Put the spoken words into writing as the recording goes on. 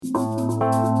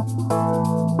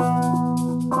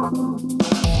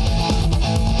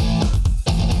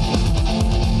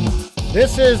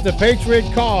This is the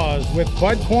Patriot Cause with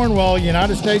Bud Cornwell,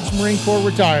 United States Marine Corps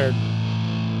retired.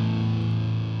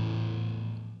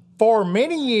 For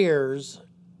many years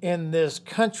in this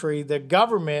country, the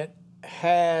government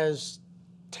has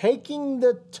taken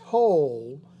the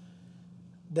toll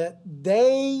that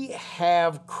they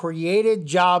have created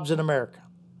jobs in America.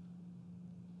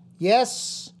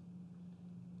 Yes,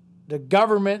 the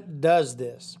government does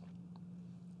this.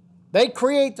 They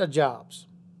create the jobs.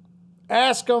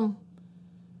 Ask them.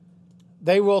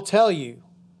 They will tell you.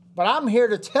 But I'm here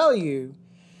to tell you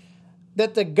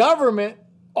that the government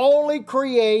only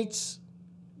creates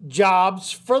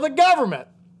jobs for the government.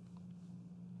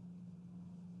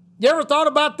 You ever thought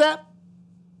about that?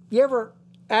 You ever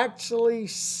actually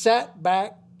sat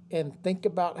back and think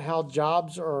about how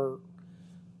jobs are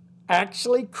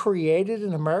actually created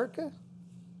in America?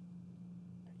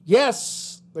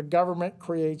 Yes, the government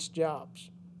creates jobs.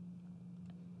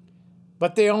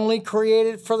 But they only create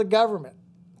it for the government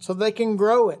so they can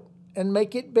grow it and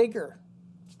make it bigger.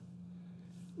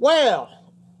 Well,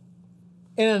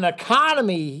 in an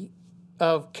economy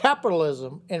of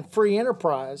capitalism and free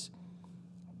enterprise,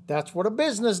 that's what a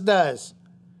business does.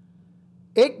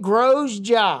 It grows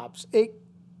jobs. It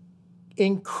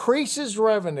increases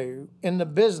revenue in the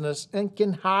business and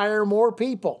can hire more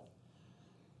people.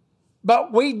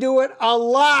 But we do it a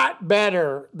lot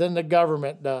better than the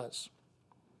government does.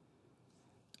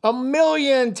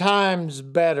 1,000,000 times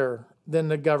better than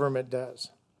the government does.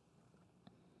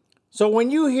 So when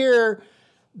you hear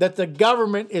that the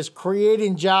government is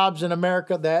creating jobs in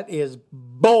America, that is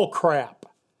bull crap.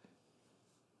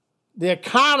 The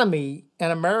economy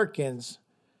and Americans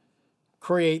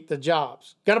create the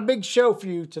jobs. Got a big show for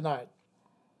you tonight.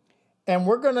 And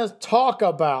we're going to talk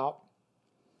about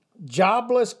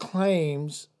jobless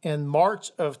claims in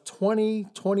March of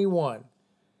 2021.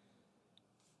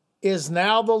 Is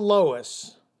now the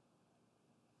lowest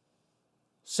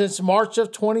since March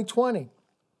of 2020.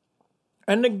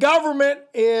 And the government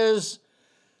is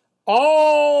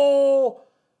all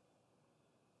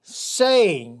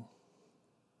saying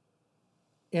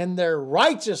in their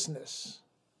righteousness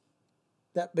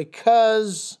that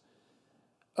because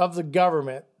of the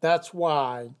government, that's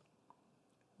why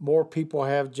more people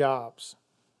have jobs.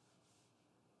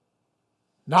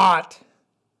 Not.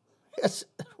 It's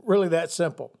really that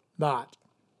simple. Not.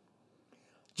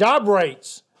 Job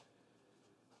rates.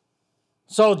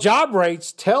 So job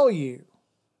rates tell you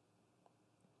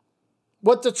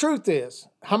what the truth is.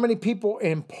 How many people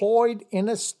employed in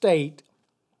a state,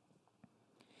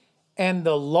 and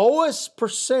the lowest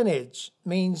percentage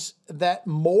means that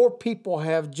more people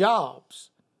have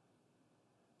jobs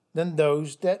than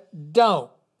those that don't.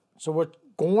 So we're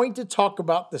going to talk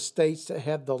about the states that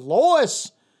have the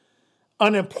lowest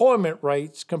unemployment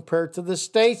rates compared to the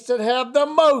states that have the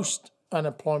most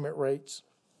unemployment rates.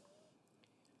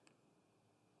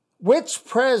 Which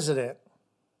president,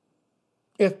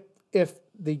 if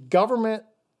the government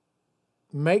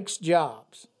makes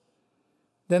jobs,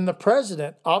 then the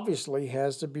president obviously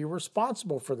has to be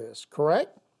responsible for this,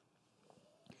 correct?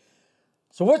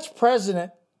 So which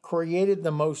president created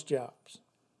the most jobs?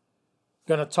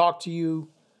 Going to talk to you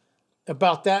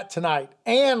about that tonight.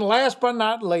 And last but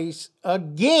not least,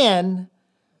 again,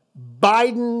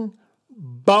 Biden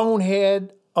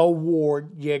Bonehead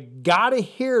Award. You got to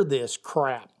hear this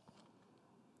crap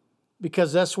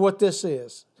because that's what this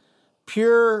is.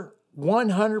 Pure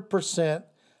 100%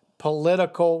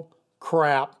 political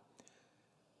crap.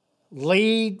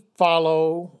 Lead,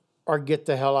 follow, or get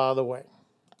the hell out of the way.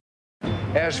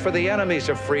 As for the enemies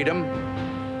of freedom,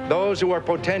 those who are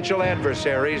potential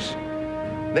adversaries,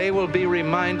 they will be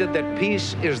reminded that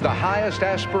peace is the highest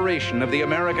aspiration of the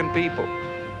American people.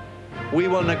 We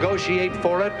will negotiate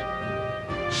for it,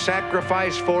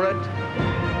 sacrifice for it.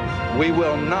 We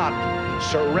will not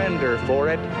surrender for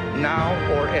it now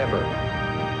or ever.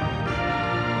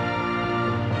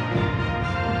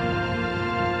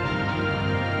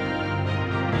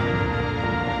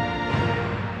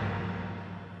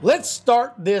 Let's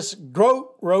start this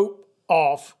goat rope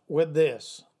off with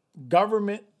this.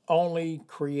 Government only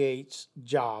creates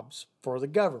jobs for the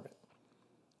government.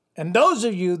 And those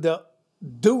of you that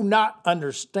do not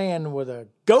understand what a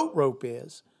goat rope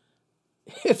is,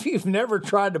 if you've never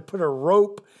tried to put a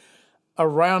rope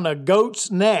around a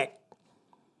goat's neck,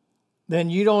 then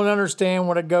you don't understand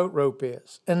what a goat rope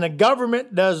is. And the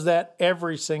government does that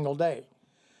every single day.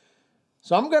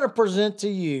 So I'm going to present to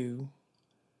you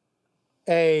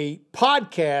a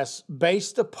podcast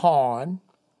based upon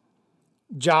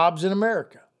jobs in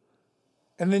America.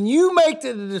 And then you make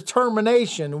the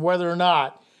determination whether or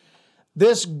not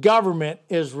this government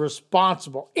is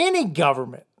responsible. Any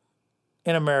government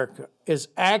in America is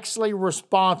actually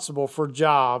responsible for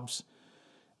jobs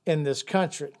in this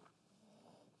country.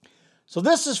 So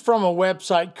this is from a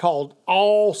website called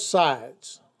All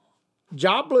Sides.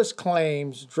 Jobless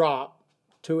claims drop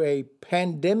to a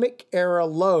pandemic-era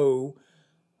low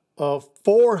of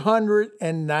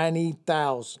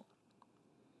 490,000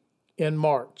 in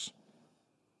March.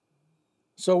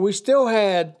 So we still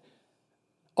had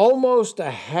almost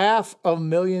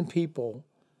 500,000 people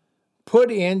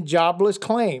put in jobless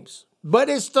claims, but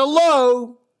it's the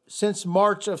low since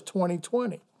March of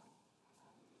 2020.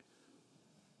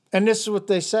 And this is what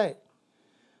they say.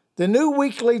 The new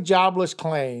weekly jobless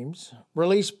claims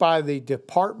released by the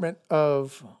Department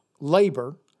of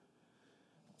Labor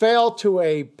fell to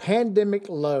a pandemic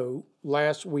low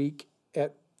last week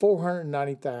at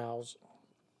 490,000.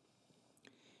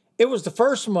 It was the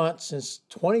first month since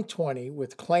 2020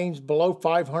 with claims below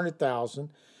 500,000,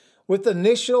 with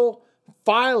initial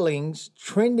filings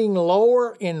trending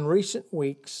lower in recent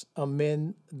weeks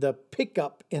amid the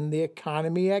pickup in the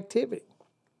economy activity.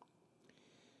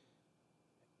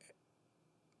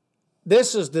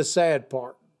 This is the sad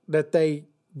part, that they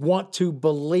want to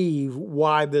believe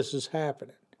why this is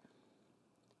happening.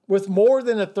 With more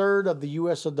than a third of the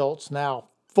U.S. adults now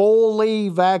fully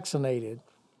vaccinated,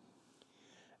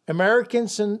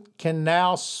 Americans can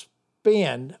now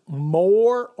spend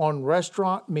more on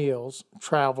restaurant meals,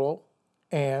 travel,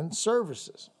 and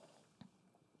services.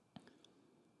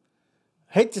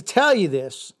 I hate to tell you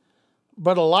this,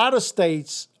 but a lot of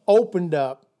states opened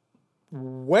up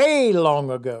way long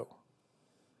ago.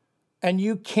 And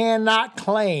you cannot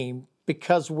claim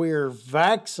because we're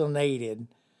vaccinated,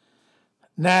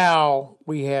 now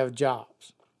we have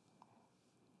jobs.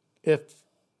 If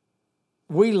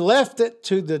we left it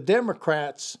to the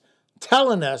Democrats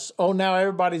telling us, oh, now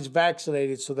everybody's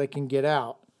vaccinated so they can get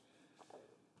out,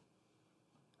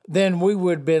 then we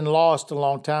would have been lost a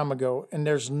long time ago. And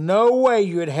there's no way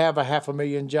you would have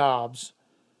 500,000 jobs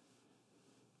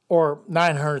or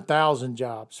 900,000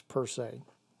 jobs per se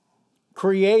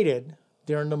created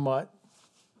during the month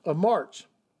of March.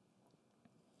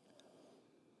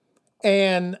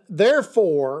 And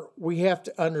therefore, we have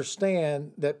to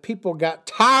understand that people got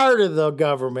tired of the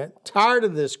government, tired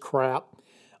of this crap,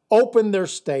 opened their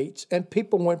states, and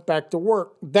people went back to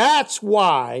work. That's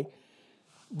why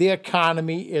the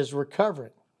economy is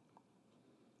recovering.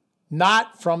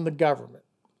 Not from the government.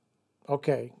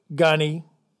 Okay, Gunny,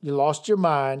 you lost your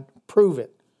mind. Prove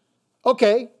it.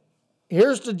 Okay,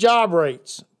 here's the job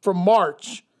rates for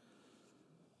March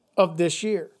of this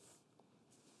year.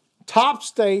 Top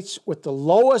states with the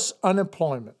lowest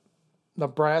unemployment: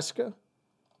 Nebraska,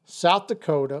 South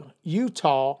Dakota,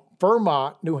 Utah,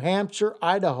 Vermont, New Hampshire,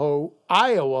 Idaho,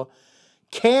 Iowa,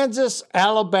 Kansas,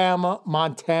 Alabama,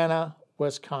 Montana,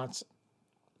 Wisconsin.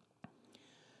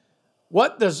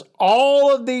 What does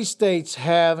all of these states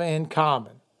have in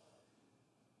common?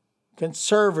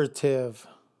 Conservative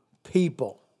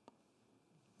people,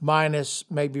 minus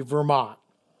maybe Vermont.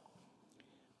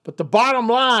 But the bottom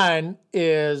line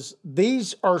is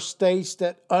these are states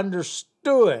that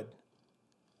understood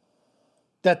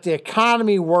that the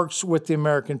economy works with the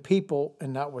American people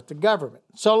and not with the government.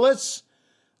 So let's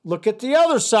look at the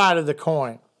other side of the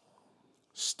coin.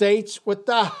 States with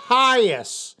the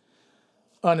highest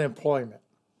unemployment: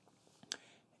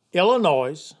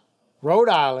 Illinois, Rhode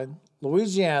Island,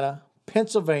 Louisiana,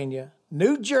 Pennsylvania,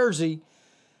 New Jersey,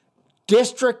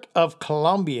 District of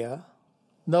Columbia,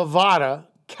 Nevada,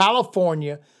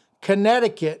 California,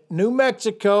 Connecticut, New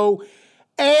Mexico,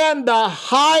 and the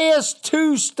highest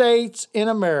two states in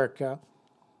America,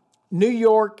 New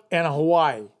York and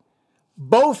Hawaii,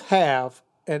 both have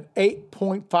an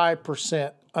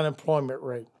 8.5% unemployment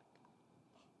rate.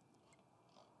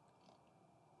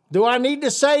 Do I need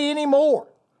to say any more?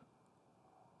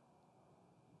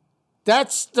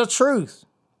 That's the truth.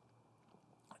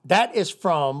 That is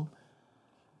from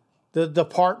the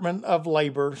Department of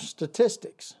Labor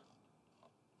statistics.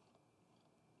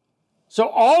 So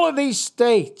all of these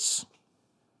states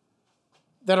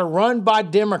that are run by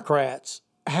Democrats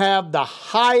have the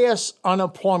highest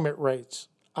unemployment rates.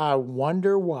 I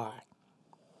wonder why.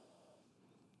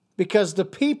 Because the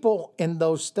people in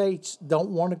those states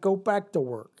don't want to go back to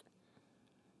work.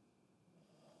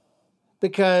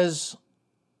 Because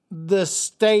the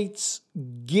states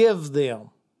give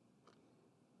them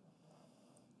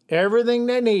everything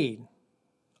they need.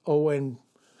 Oh, and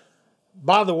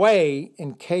by the way,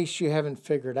 in case you haven't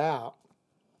figured out,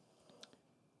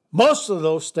 most of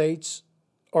those states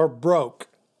are broke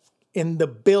in the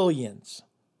billions.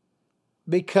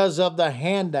 because of the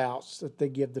handouts that they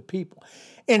give the people.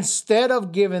 Instead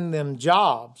of giving them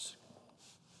jobs,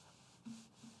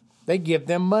 they give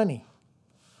them money.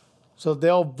 So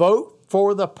they'll vote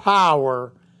for the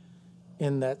power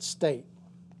in that state.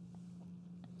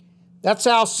 That's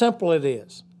how simple it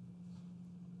is.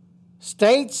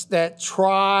 States that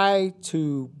try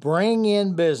to bring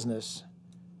in business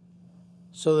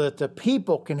so that the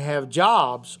people can have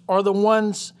jobs are the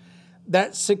ones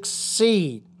that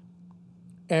succeed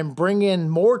and bring in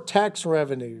more tax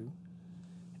revenue,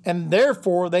 and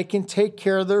therefore they can take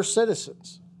care of their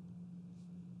citizens.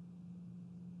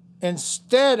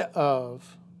 Instead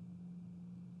of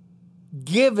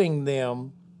giving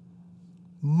them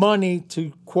money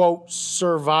to, quote,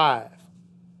 survive.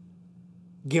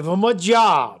 Give them a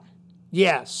job.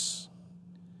 Yes.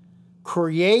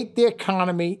 Create the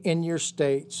economy in your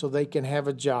state so they can have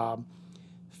a job,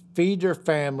 feed their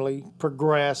family,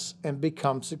 progress, and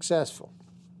become successful.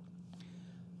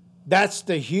 That's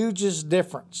the hugest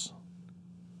difference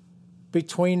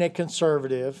between a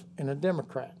conservative and a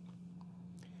Democrat.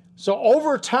 So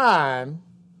over time,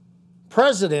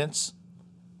 presidents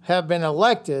have been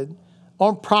elected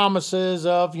on promises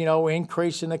of,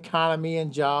 increasing the economy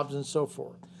and jobs and so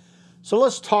forth. So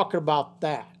let's talk about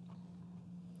that.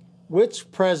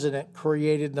 Which president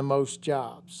created the most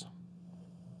jobs?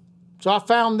 So I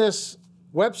found this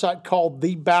website called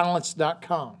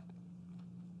thebalance.com.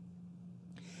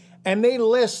 And they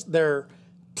list their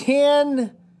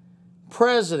 10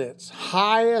 presidents,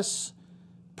 highest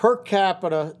per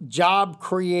capita job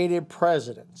created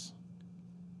presidents.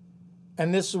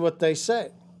 And this is what they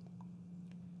say.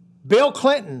 Bill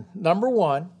Clinton, number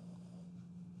 1,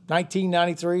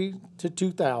 1993 to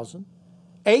 2000.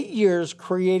 8 years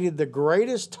created the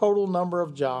greatest total number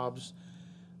of jobs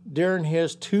during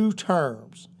his 2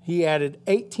 terms. He added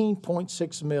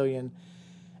 18.6 million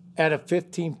at a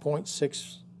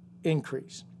 15.6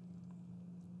 increase.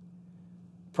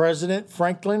 President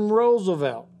Franklin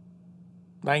Roosevelt,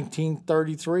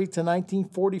 1933 to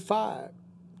 1945.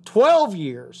 12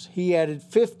 years, he added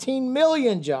 15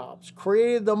 million jobs,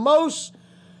 created the most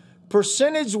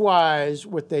percentage-wise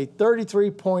with a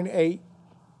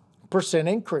 33.8%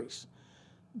 increase.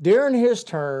 During his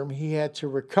term, he had to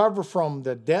recover from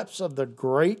the depths of the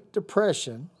Great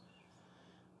Depression,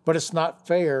 but it's not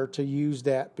fair to use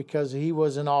that because he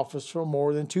was in office for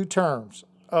more than 2 terms.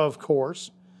 Of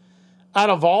course, out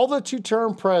of all the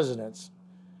 2-term presidents,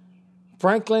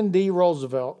 Franklin D.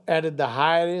 Roosevelt added the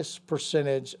highest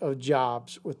percentage of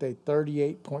jobs with a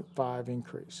 38.5%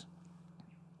 increase.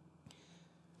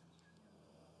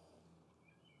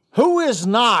 Who is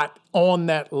not on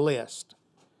that list?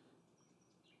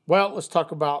 Well, let's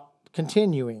talk about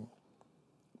continuing.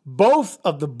 Both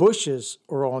of the Bushes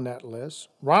are on that list.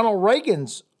 Ronald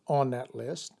Reagan's on that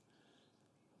list.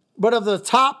 But of the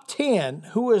top 10,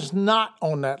 who is not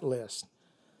on that list?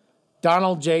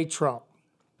 Donald J. Trump.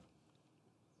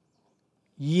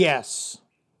 Yes,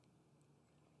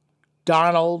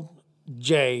 Donald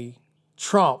J.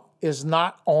 Trump is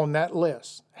not on that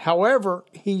list. However,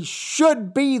 he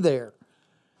should be there.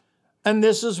 And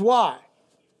this is why.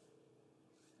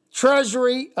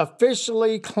 Treasury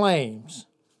officially claims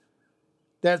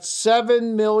that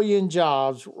 7 million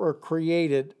jobs were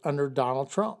created under Donald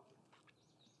Trump.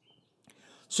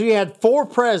 So you had 4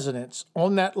 presidents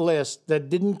on that list that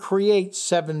didn't create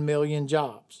 7 million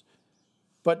jobs.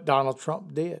 But Donald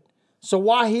Trump did. So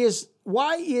why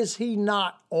is he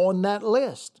not on that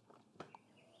list?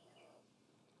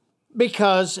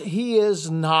 Because he is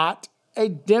not a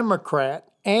Democrat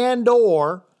and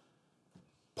or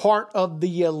part of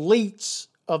the elites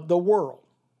of the world.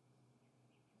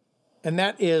 And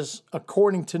that is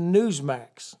according to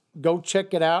Newsmax. Go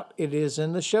check it out. It is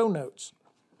in the show notes.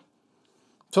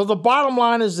 So the bottom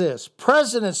line is this.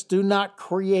 Presidents do not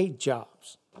create jobs.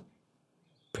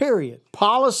 Period.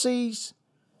 Policies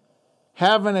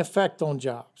have an effect on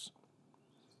jobs.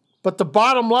 But the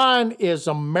bottom line is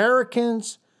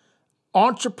Americans,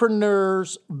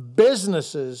 entrepreneurs,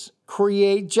 businesses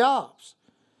create jobs.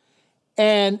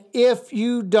 And if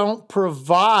you don't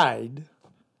provide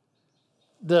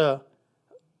the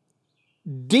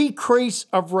decrease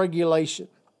of regulation,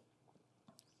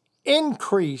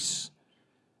 increase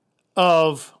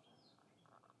of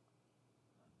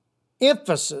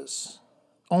emphasis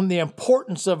on the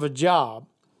importance of a job,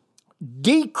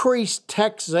 decrease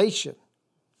taxation,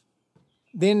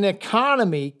 then the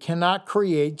economy cannot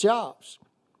create jobs.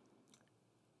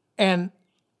 And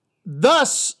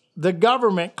thus, the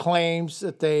government claims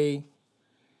that they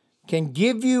can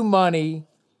give you money,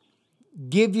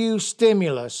 give you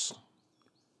stimulus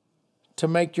to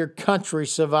make your country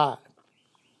survive.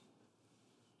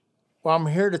 Well, I'm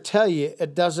here to tell you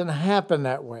it doesn't happen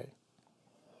that way.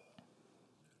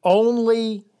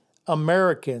 Only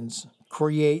Americans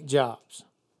create jobs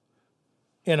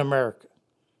in America.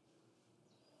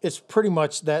 It's pretty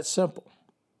much that simple.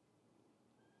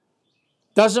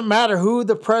 Doesn't matter who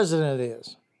the president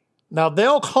is. Now,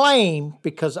 they'll claim,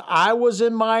 because I was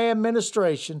in my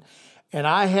administration and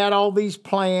I had all these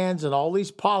plans and all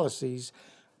these policies,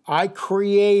 I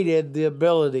created the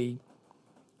ability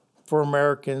for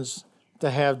Americans to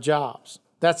have jobs.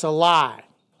 That's a lie.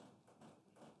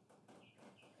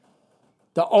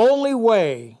 The only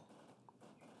way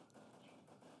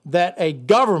that a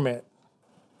government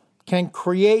can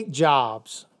create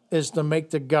jobs is to make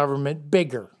the government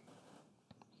bigger.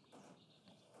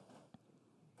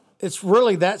 It's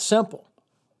really that simple.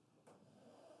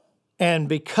 And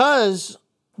because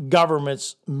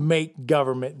governments make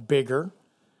government bigger,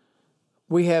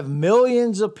 we have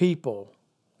millions of people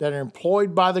that are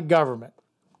employed by the government,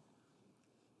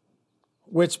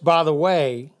 which, by the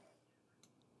way,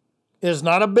 is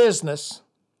not a business.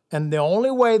 And the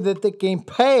only way that they can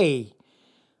pay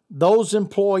those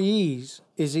employees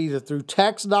is either through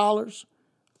tax dollars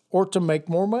or to make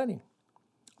more money,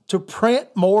 to print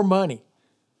more money.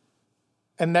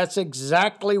 And that's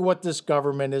exactly what this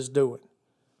government is doing.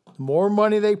 The more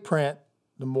money they print,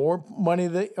 the more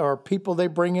money or people they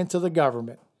bring into the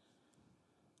government,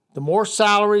 the more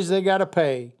salaries they got to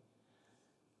pay,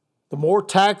 the more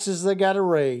taxes they got to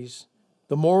raise,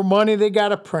 the more money they got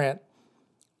to print,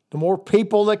 the more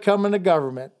people that come into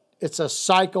government. It's a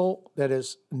cycle that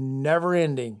is never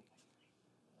ending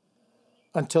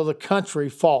until the country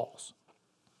falls.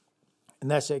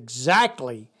 And that's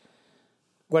exactly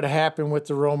what happened with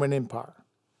the Roman Empire.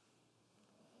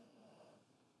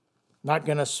 Not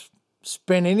going to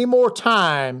spend any more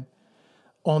time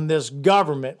on this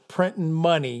government printing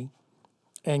money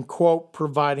and, quote,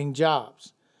 providing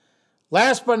jobs.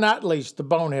 Last but not least, the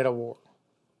Bonehead Award.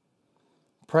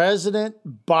 President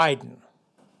Biden.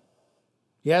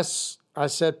 Yes, I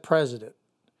said President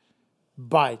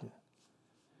Biden.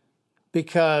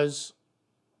 Because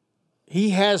he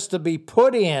has to be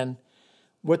put in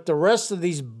with the rest of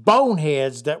these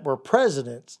boneheads that were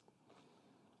presidents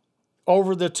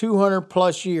over the 200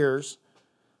 plus years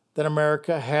that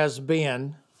America has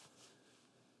been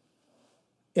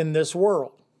in this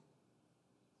world.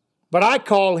 But I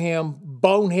call him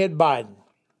Bonehead Biden.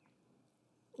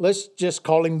 Let's just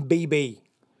call him BB.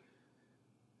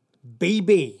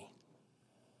 BB.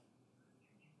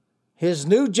 His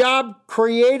new job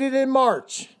created in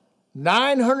March,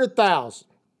 900,000.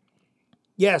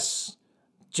 Yes,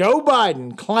 Joe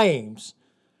Biden claims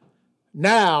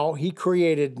now he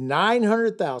created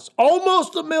 900,000,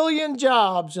 almost 1 million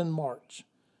jobs in March.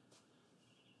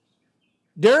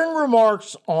 During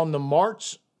remarks on the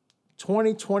March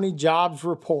 2020 jobs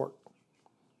report,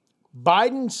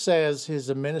 Biden says his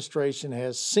administration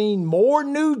has seen more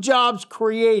new jobs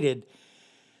created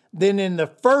than in the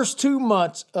first 2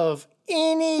 months of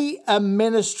any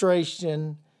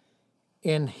administration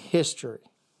in history.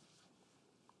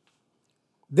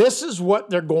 This is what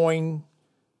they're going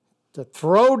to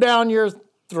throw down your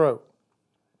throat.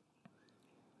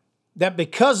 That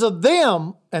because of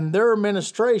them and their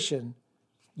administration,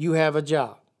 you have a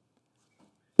job.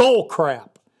 Bull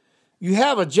crap. You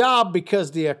have a job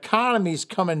because the economy's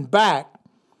coming back,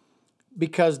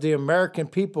 because the American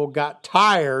people got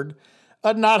tired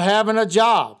of not having a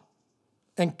job.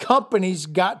 And companies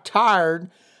got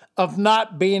tired of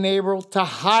not being able to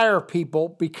hire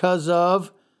people because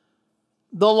of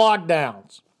the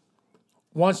lockdowns.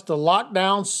 Once the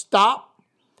lockdowns stopped,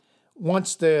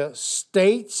 once the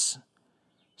states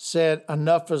said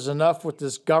enough is enough with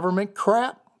this government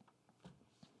crap,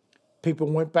 people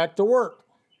went back to work.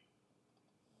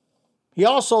 He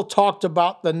also talked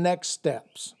about the next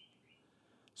steps.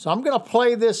 So I'm going to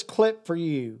play this clip for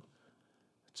you.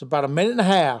 It's about 1.5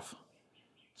 minutes.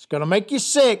 It's going to make you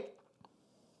sick,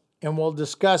 and we'll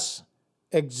discuss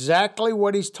exactly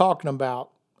what he's talking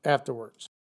about afterwards.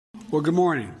 Well, good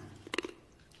morning.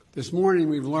 This morning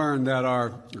we've learned that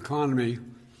our economy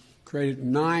created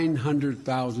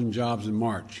 900,000 jobs in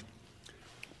March.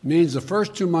 It means the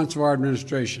first 2 months of our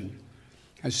administration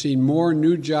has seen more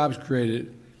new jobs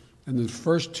created than the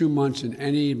first 2 months in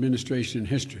any administration in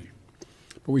history.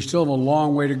 But we still have a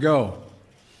long way to go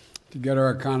to get our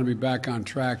economy back on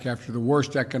track after the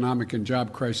worst economic and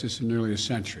job crisis in nearly a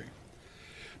century.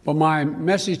 But my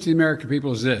message to the American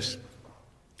people is this: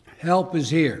 help is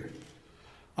here.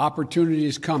 Opportunity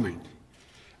is coming.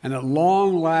 And at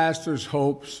long last, there's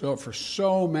hope for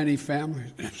so many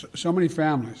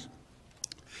families.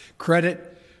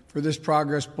 Credit for this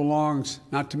progress belongs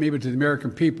not to me, but to the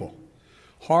American people.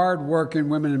 hard-working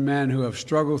women and men who have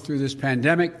struggled through this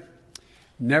pandemic,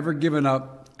 never given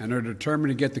up, and are determined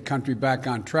to get the country back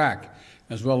on track,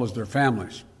 as well as their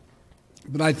families.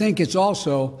 But I think it's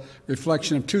also a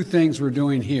reflection of two things we're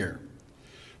doing here.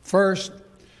 First,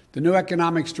 the new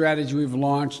economic strategy we've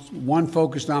launched, one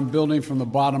focused on building from the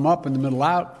bottom up and the middle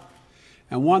out,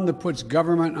 and one that puts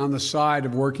government on the side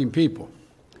of working people,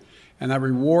 and that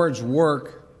rewards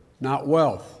work, not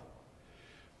wealth.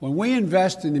 When we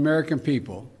invest in the American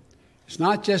people, it's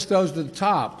not just those at the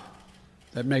top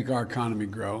that make our economy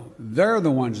grow. They're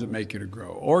the ones that make it grow,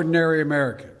 ordinary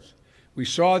Americans. We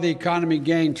saw the economy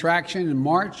gain traction in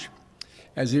March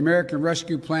as the American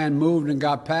Rescue Plan moved and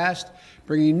got passed,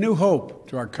 bringing new hope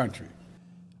to our country.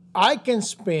 I can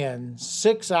spend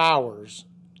 6 hours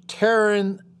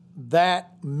tearing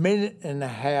that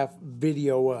minute-and-a-half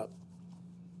video up,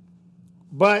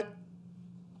 but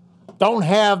don't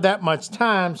have that much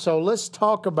time, so let's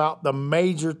talk about the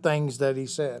major things that he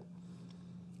said.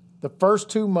 The first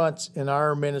 2 months in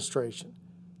our administration.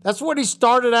 That's what he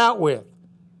started out with.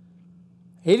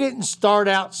 He didn't start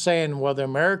out saying, well, the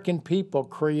American people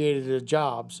created the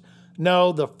jobs.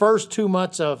 No, the first 2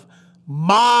 months of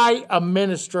my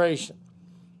administration,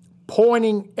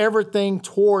 pointing everything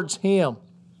towards him.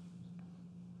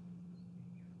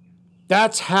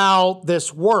 That's how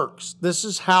this works. This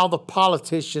is how the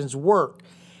politicians work.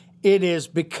 It is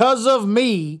because of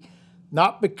me,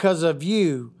 not because of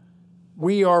you,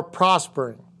 we are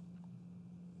prospering.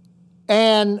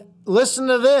 And listen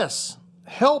to this.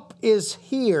 Help is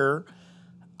here.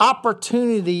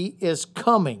 Opportunity is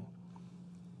coming.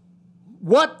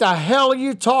 What the hell are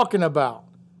you talking about?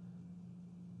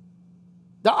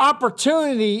 The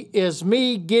opportunity is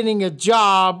me getting a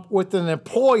job with an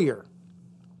employer.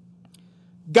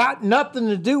 Got nothing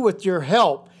to do with your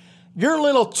help. Your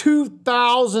little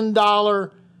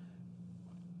 $2,000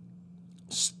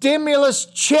 stimulus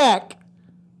check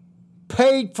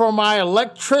paid for my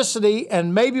electricity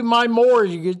and maybe my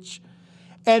mortgage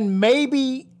and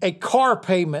maybe a car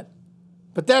payment,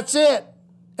 but that's it.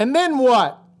 And then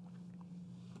what?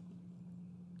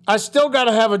 I still got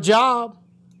to have a job.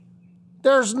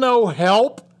 There's no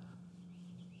help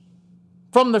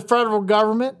from the federal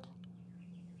government.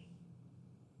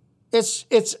 It's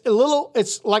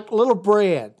like little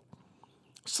bread.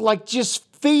 It's like just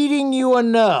feeding you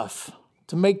enough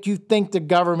to make you think the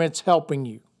government's helping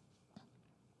you.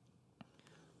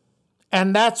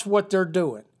 And that's what they're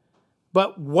doing.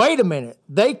 But wait a minute.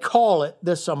 They call it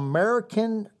this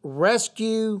American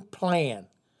Rescue Plan.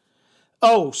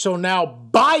 Oh, so now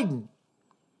Biden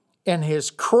and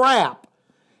his crap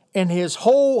and his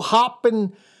whole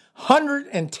hopping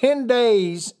 110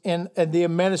 days in the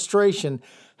administration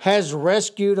has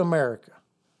rescued America.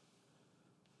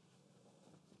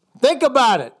 Think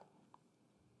about it.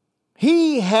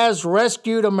 He has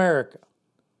rescued America.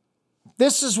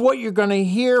 This is what you're going to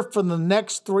hear for the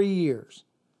next 3 years.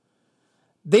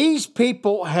 These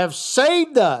people have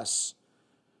saved us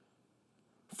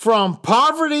from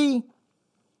poverty,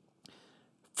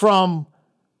 from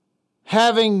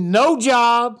having no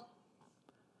job,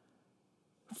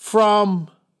 from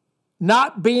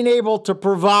not being able to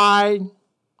provide,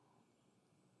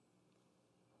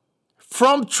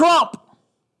 from Trump.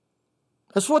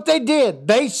 That's what they did.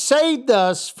 They saved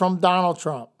us from Donald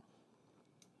Trump.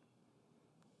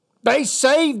 They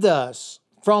saved us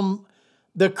from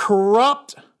the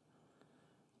corrupt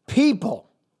people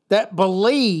that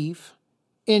believe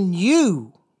in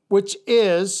you, which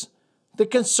is the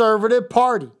conservative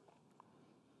party.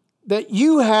 That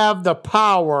you have the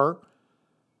power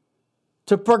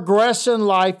to progress in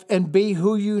life and be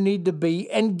who you need to be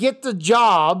and get the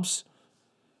jobs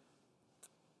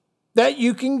that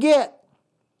you can get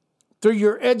through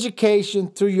your education,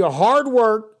 through your hard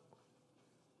work,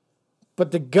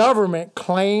 but the government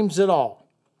claims it all.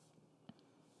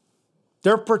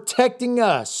 They're protecting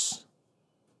us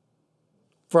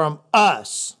from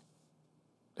us.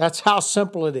 That's how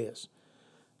simple it is.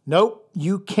 Nope,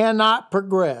 you cannot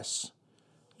progress.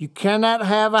 You cannot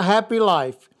have a happy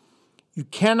life. You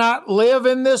cannot live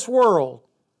in this world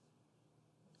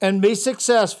and be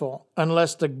successful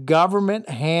unless the government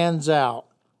hands out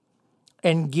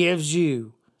and gives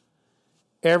you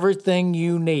everything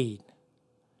you need.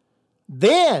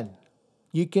 Then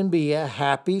you can be a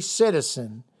happy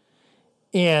citizen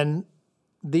in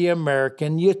the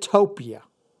American utopia,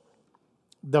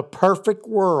 the perfect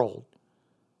world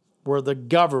where the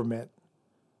government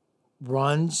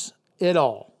runs it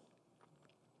all.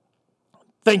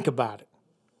 Think about it.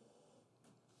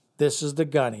 This is the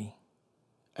Gunny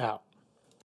out.